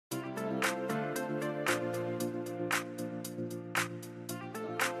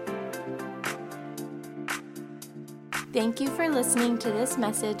Thank you for listening to this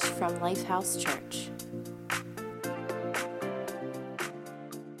message from Lifehouse Church.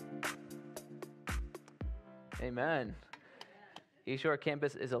 Amen. East Shore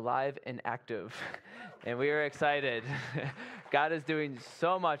campus is alive and active, and we are excited. God is doing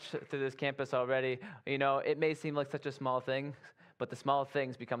so much through this campus already. You know, it may seem like such a small thing, but the small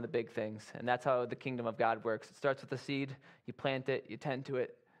things become the big things, and that's how the kingdom of God works. It starts with a seed, you plant it, you tend to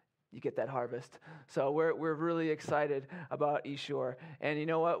it, you get that harvest. So we're really excited about East Shore. And you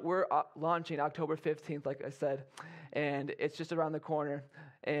know what? We're launching October 15th, like I said, and it's just around the corner.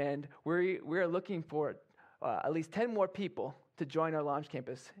 And we're looking for at least 10 more people to join our launch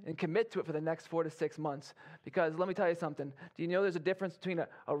campus and commit to it for the next 4 to 6 months. Because let me tell you something. Do you know there's a difference between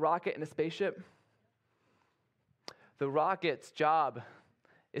a rocket and a spaceship? The rocket's job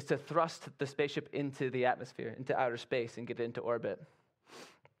is to thrust the spaceship into the atmosphere, into outer space, and get it into orbit.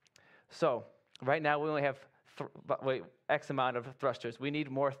 So right now we only have X amount of thrusters. We need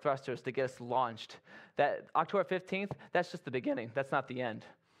more thrusters to get us launched. That October 15th, that's just the beginning. That's not the end.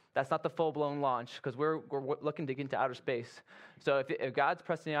 That's not the full-blown launch, because we're looking to get into outer space. So if God's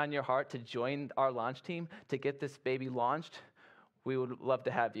pressing on your heart to join our launch team to get this baby launched, we would love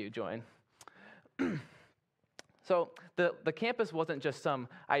to have you join. So the campus wasn't just some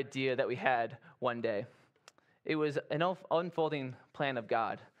idea that we had one day. It was an unfolding plan of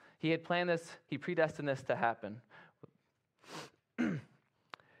God. He had planned this, he predestined this to happen.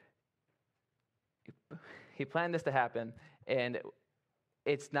 He planned this to happen, and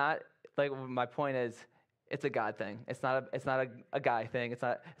it's not, like, my point is, it's a God thing. It's not a guy thing. It's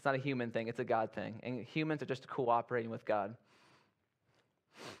not a human thing. It's a God thing. And humans are just cooperating with God.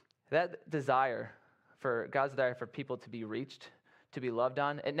 That desire for God's desire for people to be reached, to be loved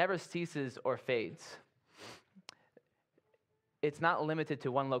on, it never ceases or fades. It's not limited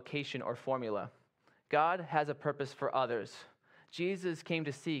to one location or formula. God has a purpose for others. Jesus came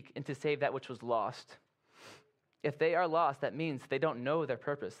to seek and to save that which was lost. If they are lost, that means they don't know their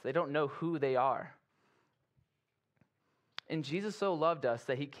purpose. They don't know who they are. And Jesus so loved us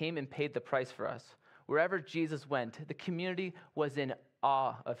that he came and paid the price for us. Wherever Jesus went, the community was in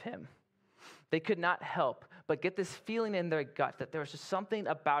awe of him. They could not help but get this feeling in their gut that there was just something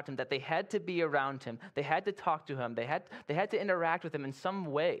about him, that they had to be around him. They had to talk to him. They had to interact with him in some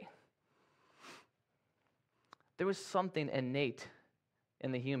way. There was something innate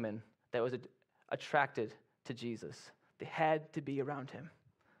in the human that was attracted to Jesus. They had to be around him.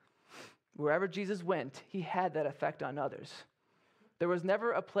 Wherever Jesus went, he had that effect on others. There was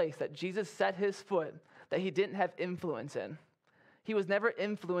never a place that Jesus set his foot that he didn't have influence in. He was never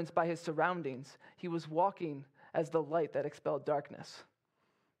influenced by his surroundings. He was walking as the light that expelled darkness,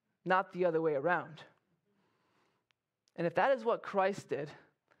 not the other way around. And if that is what Christ did,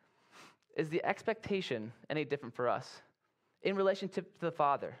 is the expectation any different for us? In relationship to the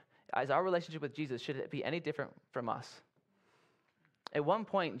Father, as our relationship with Jesus, should it be any different from us? At one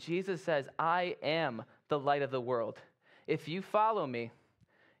point, Jesus says, I am the light of the world. If you follow me,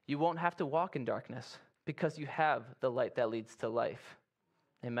 you won't have to walk in darkness, because you have the light that leads to life.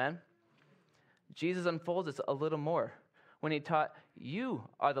 Amen? Jesus unfolds this a little more when he taught, you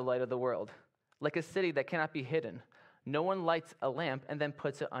are the light of the world, like a city that cannot be hidden. No one lights a lamp and then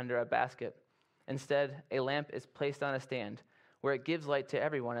puts it under a basket. Instead, a lamp is placed on a stand where it gives light to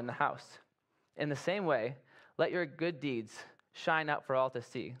everyone in the house. In the same way, let your good deeds shine out for all to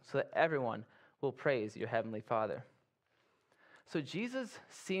see, so that everyone will praise your heavenly Father. So Jesus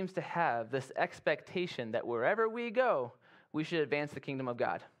seems to have this expectation that wherever we go, we should advance the kingdom of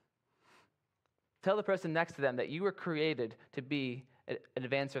God. Tell the person next to them that you were created to be an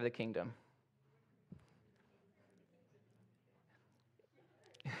advancer of the kingdom.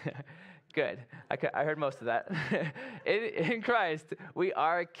 Good. I heard most of that. In Christ, we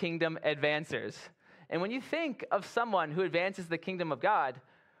are kingdom advancers. And when you think of someone who advances the kingdom of God,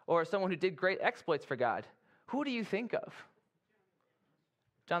 or someone who did great exploits for God, who do you think of?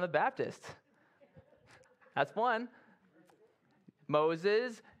 John the Baptist. That's one.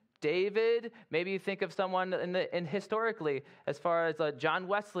 Moses, David. Maybe you think of someone in historically, as far as John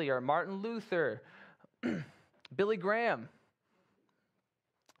Wesley or Martin Luther, Billy Graham.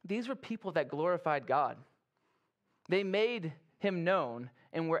 These were people that glorified God. They made him known,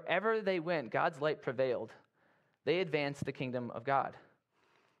 and wherever they went, God's light prevailed. They advanced the kingdom of God.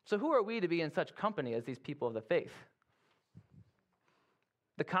 So who are we to be in such company as these people of the faith?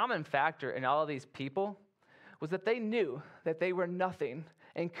 The common factor in all of these people was that they knew that they were nothing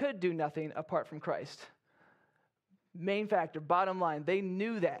and could do nothing apart from Christ. Main factor, bottom line, they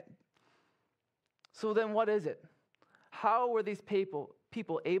knew that. So then what is it? How were these people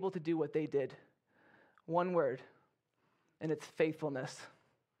able to do what they did? One word: and it's faithfulness.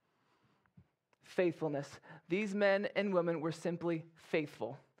 Faithfulness. These men and women were simply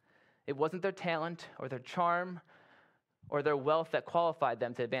faithful. It wasn't their talent or their charm or their wealth that qualified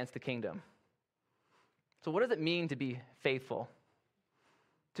them to advance the kingdom. So what does it mean to be faithful?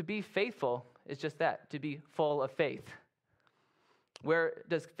 To be faithful is just that, to be full of faith. Where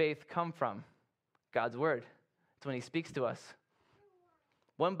does faith come from? God's word. It's when he speaks to us.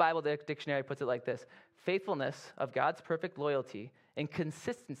 One Bible dictionary puts it like this: faithfulness of God's perfect loyalty and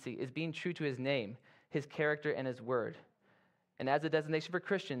consistency is being true to his name, his character, and his word. And as a designation for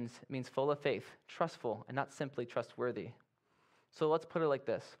Christians, it means full of faith, trustful, and not simply trustworthy. So let's put it like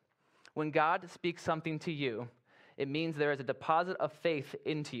this. When God speaks something to you, it means there is a deposit of faith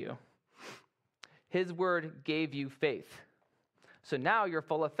into you. His word gave you faith. So now you're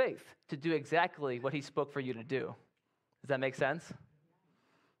full of faith to do exactly what he spoke for you to do. Does that make sense?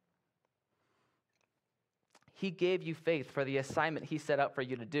 He gave you faith for the assignment he set out for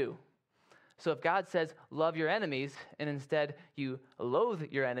you to do. So if God says, love your enemies, and instead you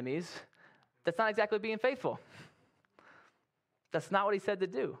loathe your enemies, that's not exactly being faithful. That's not what he said to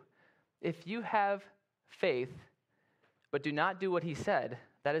do. If you have faith, but do not do what he said,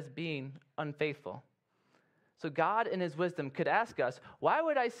 that is being unfaithful. So God in his wisdom could ask us, why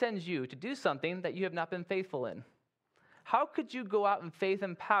would I send you to do something that you have not been faithful in? How could you go out in faith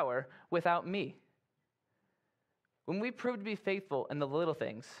and power without me? When we prove to be faithful in the little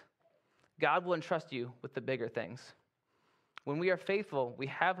things, God will entrust you with the bigger things. When we are faithful, we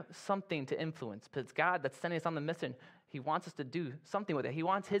have something to influence, but it's God that's sending us on the mission. He wants us to do something with it. He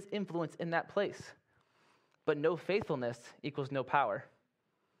wants his influence in that place. But no faithfulness equals no power.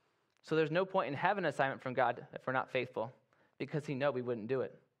 So there's no point in having an assignment from God if we're not faithful, because he knows we wouldn't do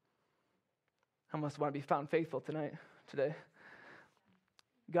it. I must want to be found faithful today.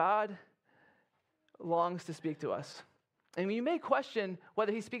 God longs to speak to us. And you may question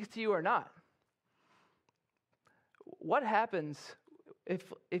whether he speaks to you or not. What happens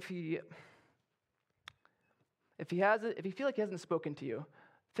if you feel like he hasn't spoken to you?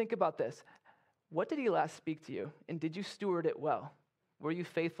 Think about this. What did he last speak to you? And did you steward it well? Were you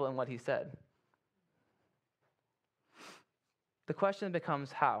faithful in what he said? The question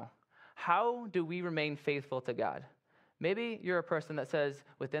becomes how. How do we remain faithful to God? Maybe you're a person that says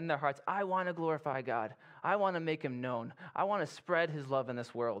within their hearts, I want to glorify God. I want to make him known. I want to spread his love in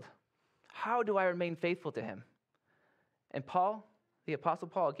this world. How do I remain faithful to him? And Paul, the Apostle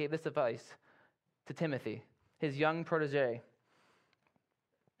Paul, gave this advice to Timothy, his young protege.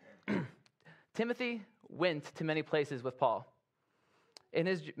 Timothy went to many places with Paul. In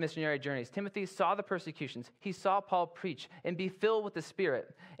his missionary journeys, Timothy saw the persecutions. He saw Paul preach and be filled with the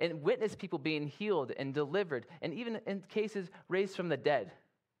Spirit and witness people being healed and delivered, and even in cases raised from the dead.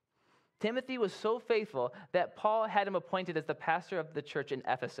 Timothy was so faithful that Paul had him appointed as the pastor of the church in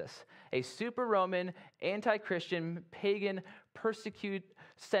Ephesus, a super Roman, anti-Christian, pagan, persecute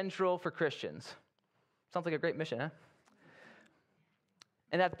central for Christians. Sounds like a great mission, huh?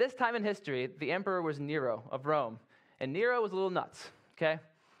 And at this time in history, the emperor was Nero of Rome, and Nero was a little nuts. Okay?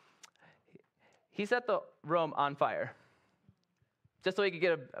 He set the Rome on fire just so he could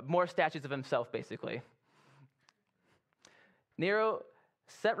get more statues of himself, basically. Nero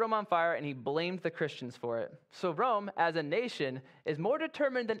set Rome on fire, and he blamed the Christians for it. So Rome, as a nation, is more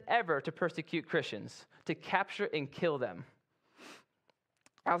determined than ever to persecute Christians, to capture and kill them.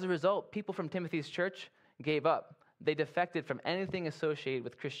 As a result, people from Timothy's church gave up. They defected from anything associated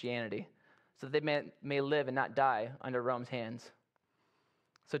with Christianity so that they may live and not die under Rome's hands.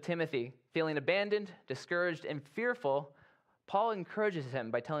 So Timothy, feeling abandoned, discouraged, and fearful, Paul encourages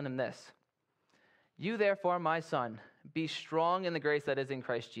him by telling him this: You therefore, my son, be strong in the grace that is in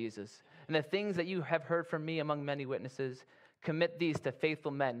Christ Jesus. And the things that you have heard from me among many witnesses, commit these to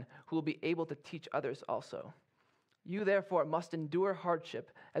faithful men who will be able to teach others also. You therefore must endure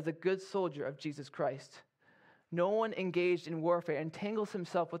hardship as a good soldier of Jesus Christ. No one engaged in warfare entangles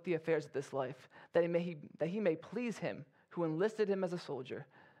himself with the affairs of this life, that he may please him who enlisted him as a soldier.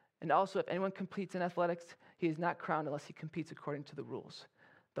 And also, if anyone competes in athletics, he is not crowned unless he competes according to the rules.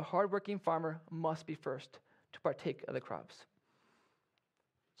 The hardworking farmer must be first to partake of the crops.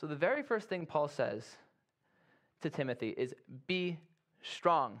 So the very first thing Paul says to Timothy is, be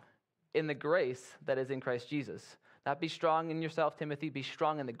strong in the grace that is in Christ Jesus. Not be strong in yourself, Timothy, be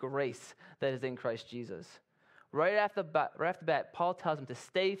strong in the grace that is in Christ Jesus. Right off the bat, Paul tells him to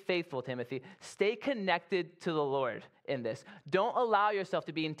stay faithful, Timothy. Stay connected to the Lord in this. Don't allow yourself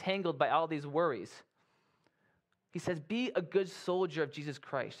to be entangled by all these worries. He says, be a good soldier of Jesus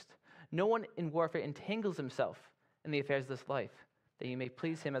Christ. No one in warfare entangles himself in the affairs of this life, that you may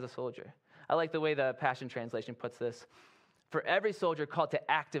please him as a soldier. I like the way the Passion Translation puts this. For every soldier called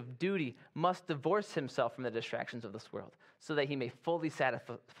to active duty must divorce himself from the distractions of this world so that he may fully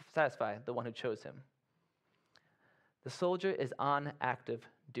satisfy the one who chose him. The soldier is on active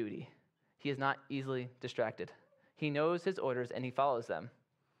duty. He is not easily distracted. He knows his orders and he follows them.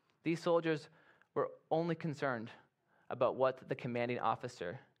 These soldiers were only concerned about what the commanding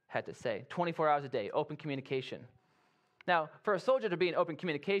officer had to say. 24 hours a day, open communication. Now, for a soldier to be in open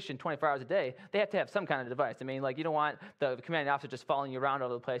communication 24 hours a day, they have to have some kind of device. I mean, like, you don't want the commanding officer just following you around all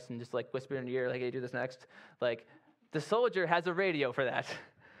over the place and just, like, whispering in your ear, like, hey, do this next. Like, the soldier has a radio for that.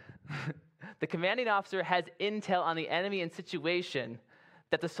 The commanding officer has intel on the enemy and situation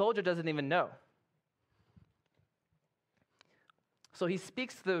that the soldier doesn't even know. So he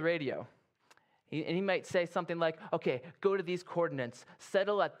speaks to the radio. And he might say something like, okay, go to these coordinates,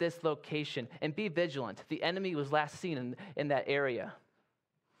 settle at this location, and be vigilant. The enemy was last seen in that area.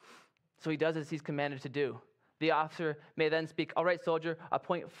 So he does as he's commanded to do. The officer may then speak, all right, soldier,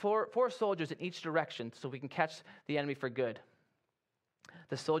 appoint four soldiers in each direction so we can catch the enemy for good.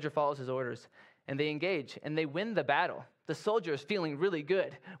 The soldier follows his orders, and they engage, and they win the battle. The soldier is feeling really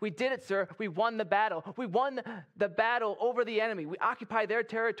good. We did it, sir. We won the battle. We won the battle over the enemy. We occupy their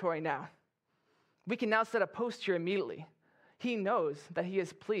territory now. We can now set a post here immediately. He knows that he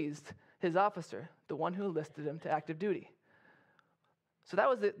has pleased his officer, the one who enlisted him to active duty. So that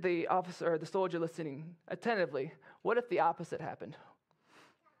was the officer, or the soldier listening attentively. What if the opposite happened?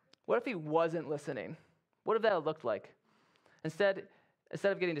 What if he wasn't listening? What if that looked like? Instead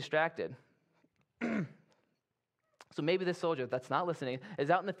of getting distracted. So maybe this soldier that's not listening is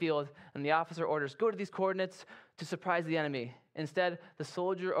out in the field and the officer orders, go to these coordinates to surprise the enemy. Instead, the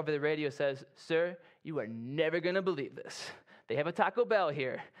soldier over the radio says, sir, you are never going to believe this. They have a Taco Bell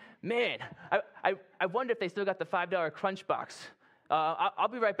here. Man, I wonder if they still got the $5 Crunch Box. I'll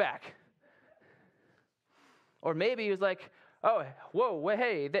be right back. Or maybe he was like, oh, whoa,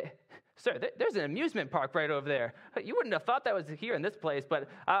 hey, sir, there's an amusement park right over there. You wouldn't have thought that was here in this place, but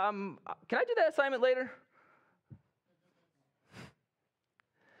can I do that assignment later?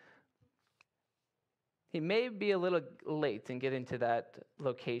 He may be a little late in getting to that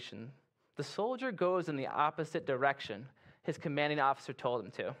location. The soldier goes in the opposite direction his commanding officer told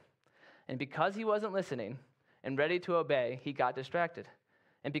him to. And because he wasn't listening and ready to obey, he got distracted.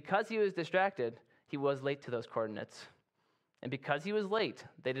 And because he was distracted, he was late to those coordinates. And because he was late,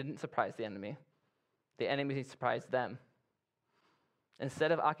 they didn't surprise the enemy. The enemy surprised them.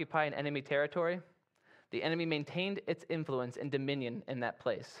 Instead of occupying enemy territory, the enemy maintained its influence and dominion in that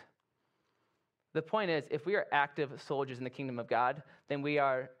place. The point is, if we are active soldiers in the kingdom of God, then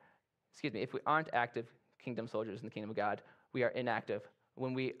if we aren't active kingdom soldiers in the kingdom of God, we are inactive.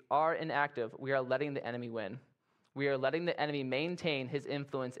 When we are inactive, we are letting the enemy win. We are letting the enemy maintain his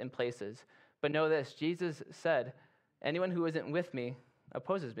influence in places. But know this, Jesus said, anyone who isn't with me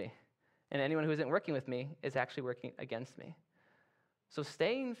opposes me, and anyone who isn't working with me is actually working against me. So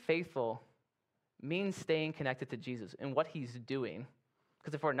staying faithful means staying connected to Jesus and what he's doing.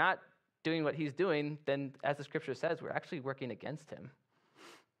 Because if we're not doing what he's doing, then as the scripture says, we're actually working against him.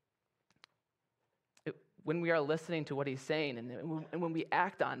 When we are listening to what he's saying and when we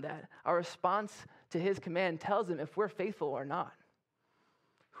act on that, our response to his command tells him if we're faithful or not.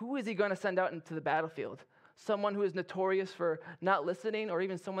 Who is he going to send out into the battlefield? Someone who is notorious for not listening, or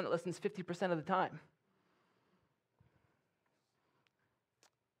even someone that listens 50% of the time?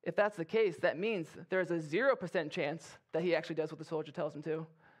 If that's the case, that means there's a 0% chance that he actually does what the soldier tells him to,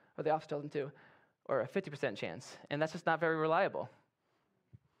 or the officer tells him to, or a 50% chance. And that's just not very reliable.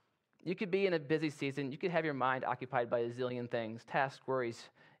 You could be in a busy season. You could have your mind occupied by a zillion things, tasks, worries,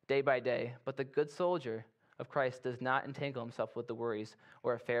 day by day. But the good soldier of Christ does not entangle himself with the worries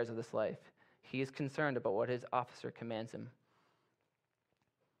or affairs of this life. He is concerned about what his officer commands him.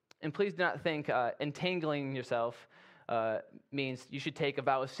 And please do not think entangling yourself means you should take a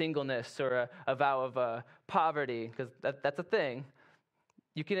vow of singleness or a vow of poverty, because that's a thing.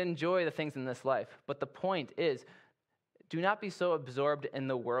 You can enjoy the things in this life. But the point is, do not be so absorbed in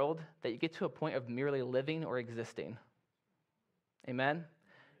the world that you get to a point of merely living or existing. Amen?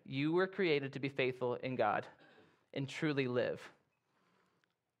 You were created to be faithful in God and truly live.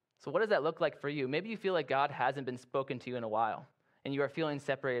 So what does that look like for you? Maybe you feel like God hasn't been spoken to you in a while, and you are feeling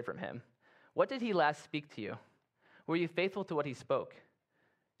separated from him. What did he last speak to you? Were you faithful to what he spoke?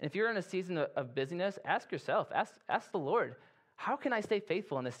 And if you're in a season of busyness, ask yourself, ask the Lord, how can I stay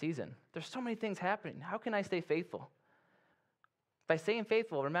faithful in this season? There's so many things happening. How can I stay faithful? By staying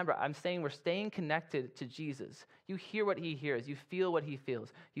faithful, remember, I'm saying we're staying connected to Jesus. You hear what he hears. You feel what he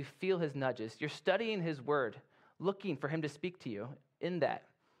feels. You feel his nudges. You're studying his word, looking for him to speak to you in that.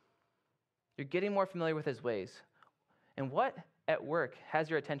 You're getting more familiar with his ways. And what at work has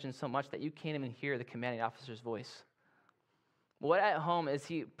your attention so much that you can't even hear the commanding officer's voice? What at home is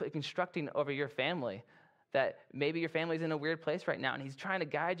he constructing over your family that maybe your family's in a weird place right now and he's trying to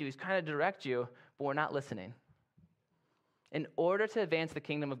guide you, he's trying to direct you, but we're not listening? In order to advance the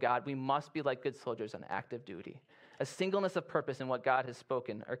kingdom of God, we must be like good soldiers on active duty, a singleness of purpose in what God has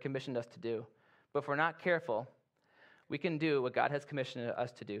spoken or commissioned us to do. But if we're not careful, we can do what God has commissioned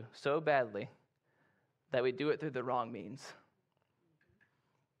us to do so badly that we do it through the wrong means.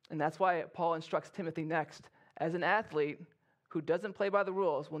 And that's why Paul instructs Timothy next. As an athlete who doesn't play by the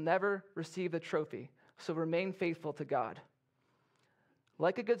rules will never receive the trophy, so remain faithful to God.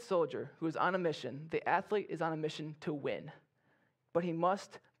 Like a good soldier who is on a mission, the athlete is on a mission to win, but he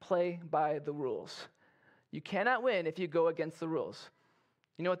must play by the rules. You cannot win if you go against the rules.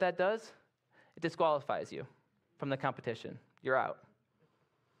 You know what that does? It disqualifies you from the competition. You're out.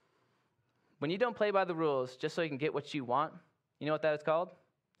 When you don't play by the rules just so you can get what you want, you know what that is called?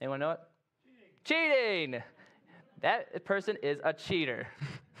 Anyone know it? Cheating! That person is a cheater.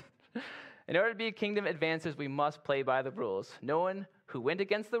 In order to be kingdom advancers, we must play by the rules. No one who went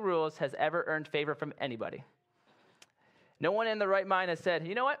against the rules has ever earned favor from anybody. No one in the right mind has said,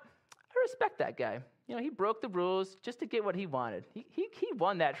 you know what? I respect that guy. You know, he broke the rules just to get what he wanted. He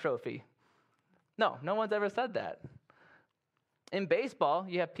won that trophy. No one's ever said that. In baseball,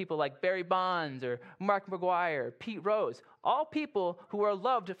 you have people like Barry Bonds or Mark McGwire, Pete Rose, all people who are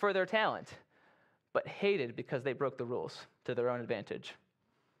loved for their talent, but hated because they broke the rules to their own advantage.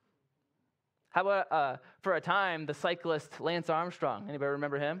 How about, for a time, the cyclist Lance Armstrong? Anybody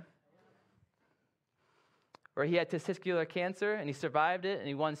remember him? Where he had testicular cancer, and he survived it, and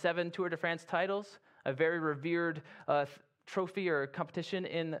he won 7 Tour de France titles, a very revered trophy or competition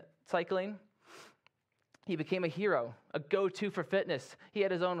in cycling. He became a hero, a go-to for fitness. He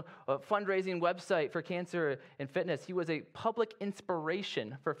had his own fundraising website for cancer and fitness. He was a public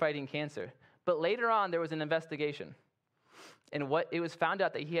inspiration for fighting cancer. But later on, there was an investigation. And it was found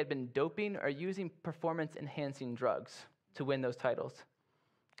out that he had been doping or using performance-enhancing drugs to win those titles.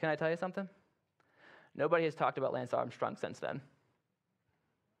 Can I tell you something? Nobody has talked about Lance Armstrong since then.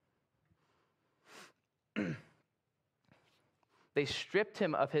 They stripped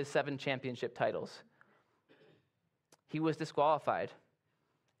him of his 7 championship titles. He was disqualified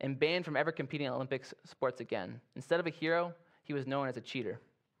and banned from ever competing in Olympic sports again. Instead of a hero, he was known as a cheater.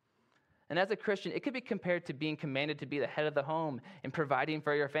 And as a Christian, it could be compared to being commanded to be the head of the home and providing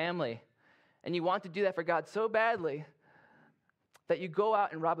for your family. And you want to do that for God so badly that you go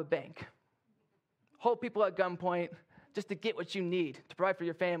out and rob a bank, hold people at gunpoint just to get what you need to provide for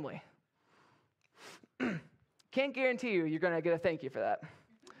your family. Can't guarantee you're going to get a thank you for that.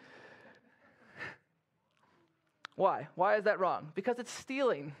 Why? Why is that wrong? Because it's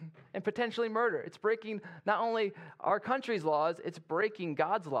stealing and potentially murder. It's breaking not only our country's laws, it's breaking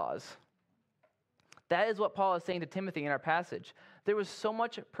God's laws. That is what Paul is saying to Timothy in our passage. There was so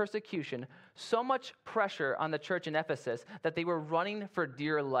much persecution, so much pressure on the church in Ephesus that they were running for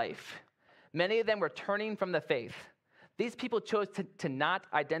dear life. Many of them were turning from the faith. These people chose to not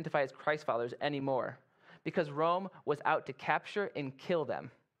identify as Christ followers anymore because Rome was out to capture and kill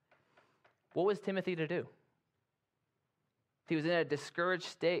them. What was Timothy to do? He was in a discouraged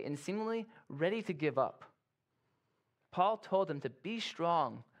state and seemingly ready to give up. Paul told him to be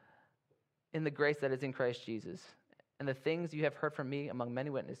strong in the grace that is in Christ Jesus. And the things you have heard from me among many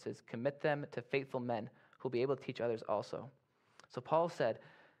witnesses, commit them to faithful men who will be able to teach others also. So Paul said,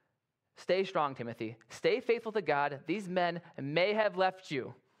 stay strong, Timothy. Stay faithful to God. These men may have left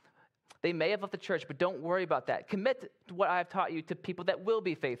you. They may have left the church, but don't worry about that. Commit what I have taught you to people that will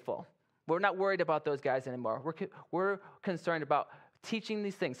be faithful. We're not worried about those guys anymore. We're concerned about teaching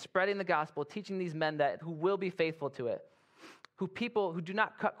these things, spreading the gospel, teaching these men who will be faithful to it. People who do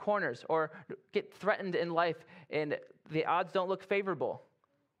not cut corners or get threatened in life and the odds don't look favorable.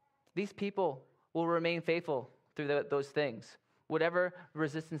 These people will remain faithful through those things. Whatever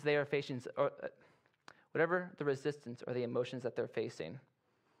resistance they are facing, or whatever the resistance or the emotions that they're facing,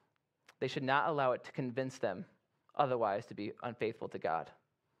 they should not allow it to convince them otherwise to be unfaithful to God.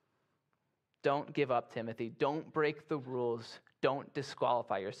 Don't give up, Timothy. Don't break the rules. Don't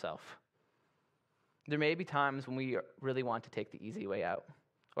disqualify yourself. There may be times when we really want to take the easy way out,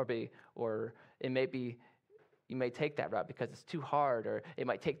 or it may be you may take that route because it's too hard, or it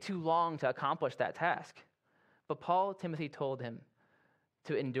might take too long to accomplish that task. But Timothy told him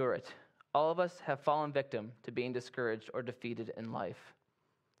to endure it. All of us have fallen victim to being discouraged or defeated in life.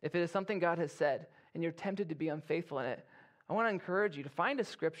 If it is something God has said and you're tempted to be unfaithful in it, I want to encourage you to find a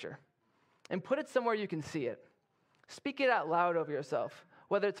scripture and put it somewhere you can see it. Speak it out loud over yourself,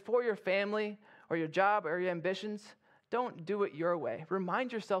 whether it's for your family or your job or your ambitions. Don't do it your way.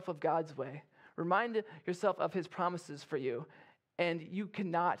 Remind yourself of God's way. Remind yourself of his promises for you. And you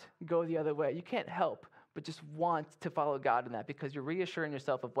cannot go the other way. You can't help but just want to follow God in that because you're reassuring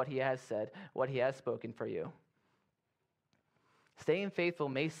yourself of what he has said, what he has spoken for you. Staying faithful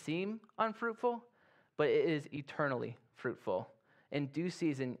may seem unfruitful, but it is eternally fruitful. In due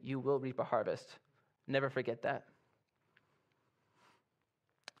season, you will reap a harvest. Never forget that.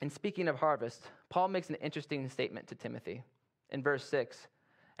 And speaking of harvest, Paul makes an interesting statement to Timothy. In verse 6,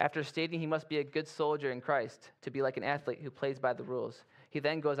 after stating he must be a good soldier in Christ to be like an athlete who plays by the rules, he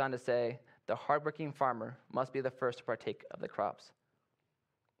then goes on to say, the hardworking farmer must be the first to partake of the crops.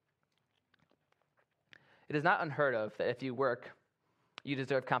 It is not unheard of that if you work, you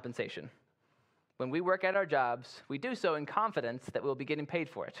deserve compensation. When we work at our jobs, we do so in confidence that we'll be getting paid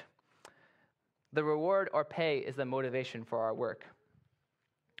for it. The reward or pay is the motivation for our work.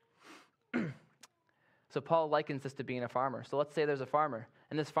 So Paul likens this to being a farmer. So let's say there's a farmer,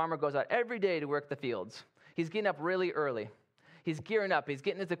 and this farmer goes out every day to work the fields. He's getting up really early. He's gearing up. He's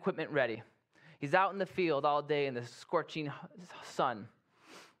getting his equipment ready. He's out in the field all day in the scorching sun.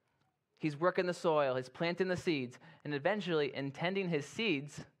 He's working the soil. He's planting the seeds. And eventually, in tending his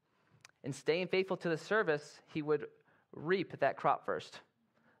seeds and staying faithful to the service, he would reap that crop first.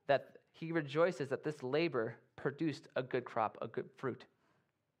 That he rejoices that this labor produced a good crop, a good fruit.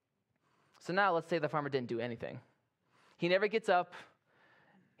 So now let's say the farmer didn't do anything. He never gets up.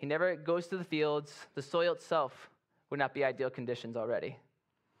 He never goes to the fields. The soil itself would not be ideal conditions already.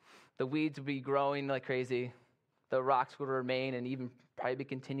 The weeds would be growing like crazy. The rocks would remain and even probably be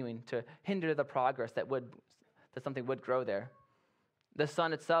continuing to hinder the progress that something would grow there. The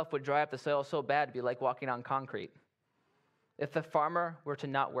sun itself would dry up the soil so bad it'd be like walking on concrete. If the farmer were to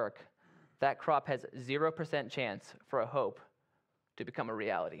not work, that crop has 0% chance for a hope to become a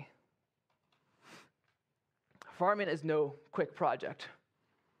reality. Farming is no quick project.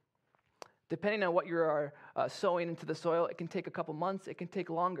 Depending on what you are sowing into the soil, it can take a couple months, it can take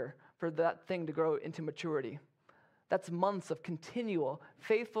longer for that thing to grow into maturity. That's months of continual,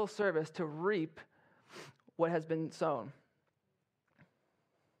 faithful service to reap what has been sown.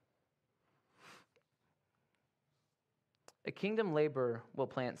 A kingdom laborer will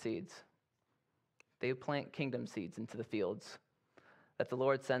plant seeds. They plant kingdom seeds into the fields that the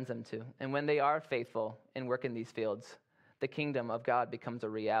Lord sends them to. And when they are faithful and work in these fields, the kingdom of God becomes a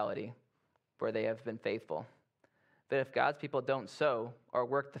reality where they have been faithful. But if God's people don't sow or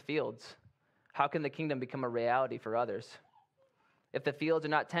work the fields, how can the kingdom become a reality for others? If the fields are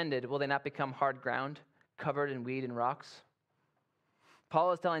not tended, will they not become hard ground, covered in weed and rocks?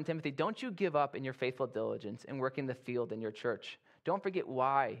 Paul is telling Timothy, don't you give up in your faithful diligence in working the field in your church. Don't forget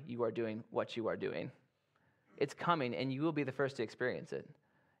why you are doing what you are doing. It's coming, and you will be the first to experience it.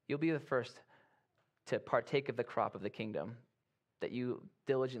 You'll be the first to partake of the crop of the kingdom that you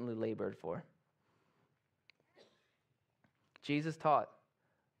diligently labored for. Jesus taught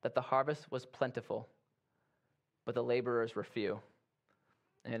that the harvest was plentiful, but the laborers were few.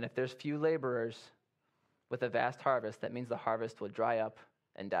 And if there's few laborers with a vast harvest, that means the harvest will dry up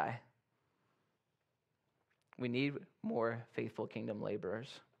and die. We need more faithful kingdom laborers.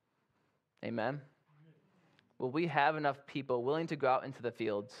 Amen? Will we have enough people willing to go out into the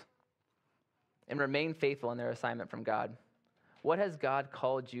fields and remain faithful in their assignment from God? What has God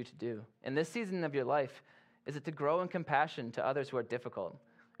called you to do? In this season of your life, is it to grow in compassion to others who are difficult?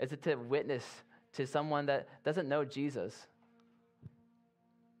 Is it to witness to someone that doesn't know Jesus?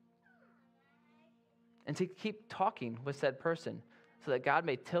 And to keep talking with said person so that God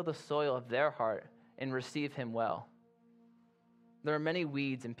may till the soil of their heart and receive him well. There are many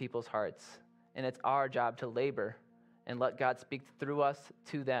weeds in people's hearts, and it's our job to labor and let God speak through us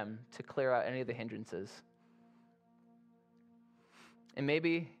to them to clear out any of the hindrances. And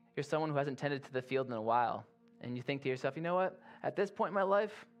maybe you're someone who hasn't tended to the field in a while, and you think to yourself, you know what? At this point in my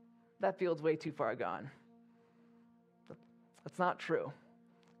life, that field's way too far gone. That's not true,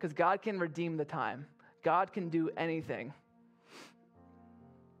 because God can redeem the time. God can do anything.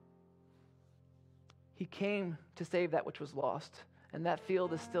 He came to save that which was lost, and that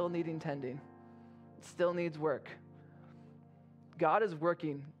field is still needing tending. It still needs work. God is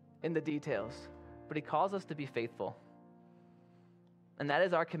working in the details, but he calls us to be faithful. And that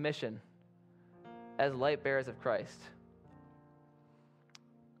is our commission as light bearers of Christ.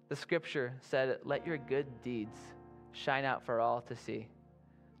 The scripture said, let your good deeds shine out for all to see,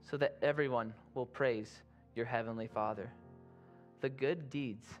 so that everyone will praise your heavenly Father. The good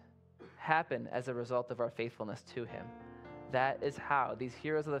deeds happen as a result of our faithfulness to him. That is how these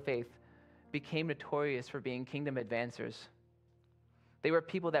heroes of the faith became notorious for being kingdom advancers. They were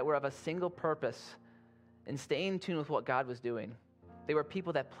people that were of a single purpose, and stay in tune with what God was doing. They were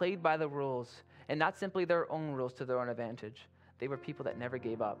people that played by the rules, and not simply their own rules to their own advantage. They were people that never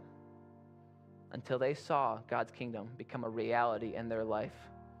gave up until they saw God's kingdom become a reality in their life.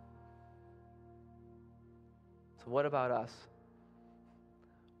 So what about us?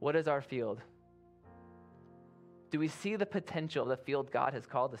 What is our field? Do we see the potential of the field God has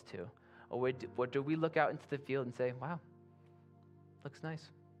called us to? Or do we look out into the field and say, wow, looks nice?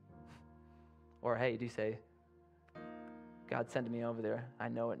 Or hey, do you say, God sent me over there. I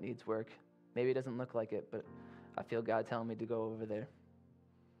know it needs work. Maybe it doesn't look like it, but I feel God telling me to go over there.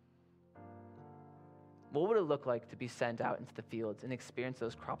 What would it look like to be sent out into the fields and experience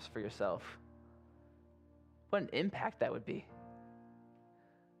those crops for yourself? What an impact that would be.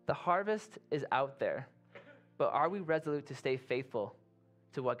 The harvest is out there, but are we resolute to stay faithful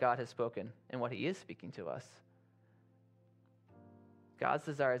to what God has spoken and what he is speaking to us? God's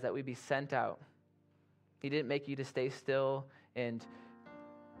desire is that we be sent out. He didn't make you to stay still and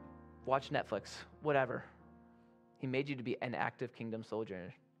watch Netflix, whatever. He made you to be an active kingdom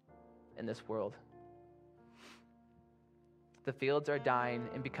soldier in this world. The fields are dying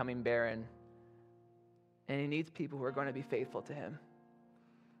and becoming barren, and he needs people who are going to be faithful to him.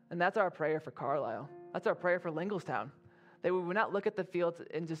 And that's our prayer for Carlisle. That's our prayer for Lingelstown. That we would not look at the fields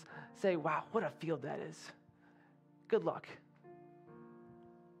and just say, wow, what a field that is. Good luck.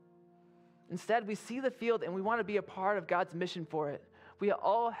 Instead, we see the field and we want to be a part of God's mission for it. We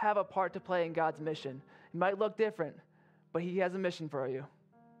all have a part to play in God's mission. It might look different, but he has a mission for you.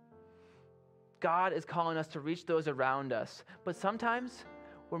 God is calling us to reach those around us, but sometimes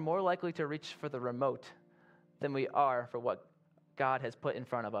we're more likely to reach for the remote than we are for what God has put in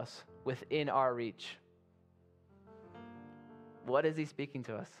front of us, within our reach. What is he speaking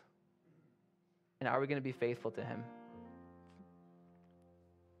to us? And are we going to be faithful to him?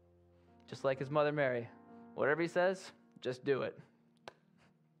 Just like his mother Mary, whatever he says, just do it.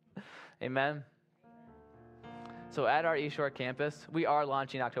 Amen. So at our East Shore campus, we are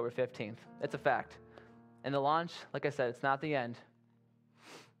launching October 15th. It's a fact. And the launch, like I said, it's not the end.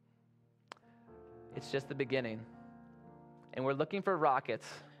 It's just the beginning. And we're looking for rockets.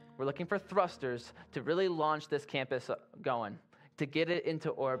 We're looking for thrusters to really launch this campus going, to get it into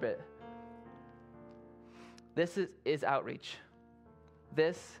orbit. This is outreach.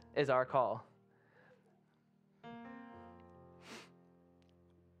 This is our call.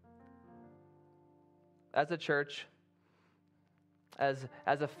 As a church, as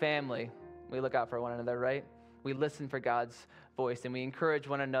a family, we look out for one another, right? We listen for God's voice and we encourage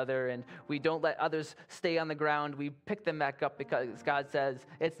one another and we don't let others stay on the ground. We pick them back up because God says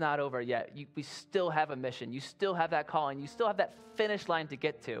it's not over yet. We still have a mission. You still have that calling. You still have that finish line to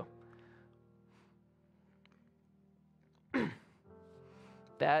get to.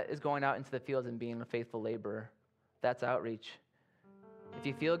 That is going out into the fields and being a faithful laborer. That's outreach. If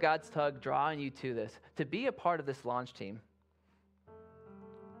you feel God's tug drawing you to this, to be a part of this launch team,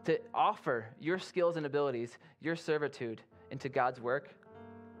 to offer your skills and abilities, your servitude into God's work,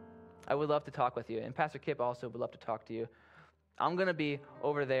 I would love to talk with you. And Pastor Kip also would love to talk to you. I'm going to be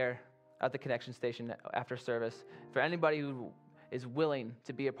over there at the connection station after service for anybody who is willing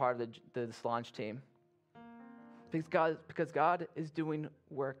to be a part of this launch team. Because God is doing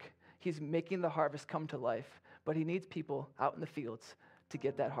work. He's making the harvest come to life, but he needs people out in the fields to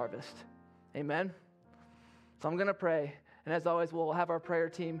get that harvest. Amen? So I'm going to pray. And as always, we'll have our prayer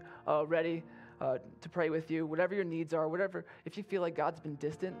team ready to pray with you. Whatever your needs are, whatever, if you feel like God's been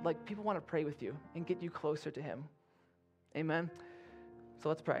distant, like people want to pray with you and get you closer to him. Amen? So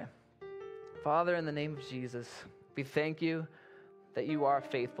let's pray. Father, in the name of Jesus, we thank you that you are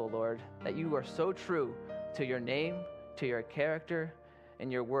faithful, Lord, that you are so true to your name, to your character, and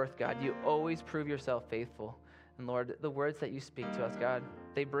your worth, God. You always prove yourself faithful. And Lord, the words that you speak to us, God,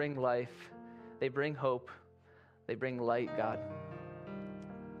 they bring life, they bring hope, they bring light, God.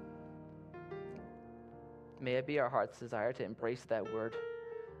 May it be our heart's desire to embrace that word,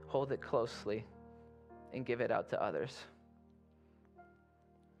 hold it closely, and give it out to others.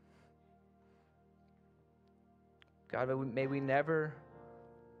 God, may we never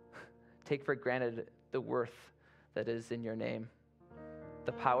take for granted the worth that is in your name,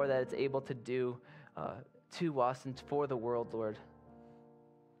 the power that it's able to do to us and for the world, Lord.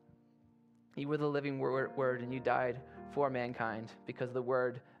 You were the living word, and you died for mankind because the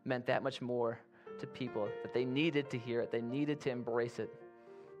word meant that much more to people, that they needed to hear it, they needed to embrace it.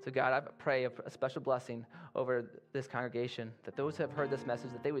 So God, I pray a special blessing over this congregation, that those who have heard this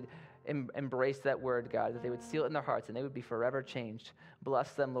message, that they would embrace that word, God, that they would seal it in their hearts and they would be forever changed.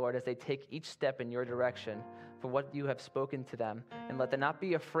 Bless them, Lord, as they take each step in your direction, for what you have spoken to them, and let them not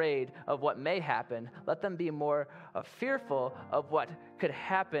be afraid of what may happen. Let them be more fearful of what could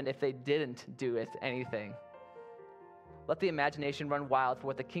happen if they didn't do anything. Let the imagination run wild for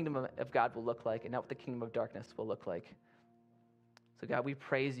what the kingdom of God will look like and not what the kingdom of darkness will look like. So God, we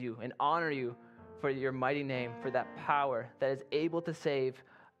praise you and honor you for your mighty name, for that power that is able to save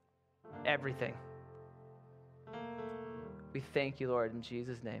everything. We thank you, Lord, in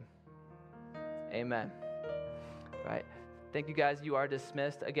Jesus' name. Amen. All right. Thank you, guys. You are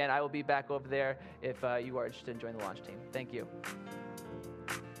dismissed. Again, I will be back over there if you are interested in joining the launch team. Thank you.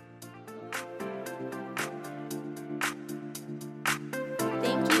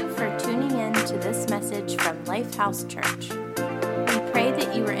 Thank you for tuning in to this message from Lifehouse Church. We pray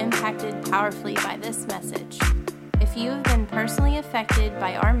that you were impacted powerfully by this message. If you have been personally affected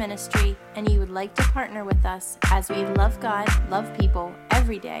by our ministry and you would like to partner with us as we love God, love people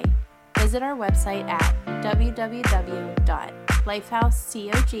every day, visit our website at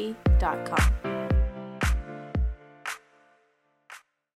www.lifehousecog.com.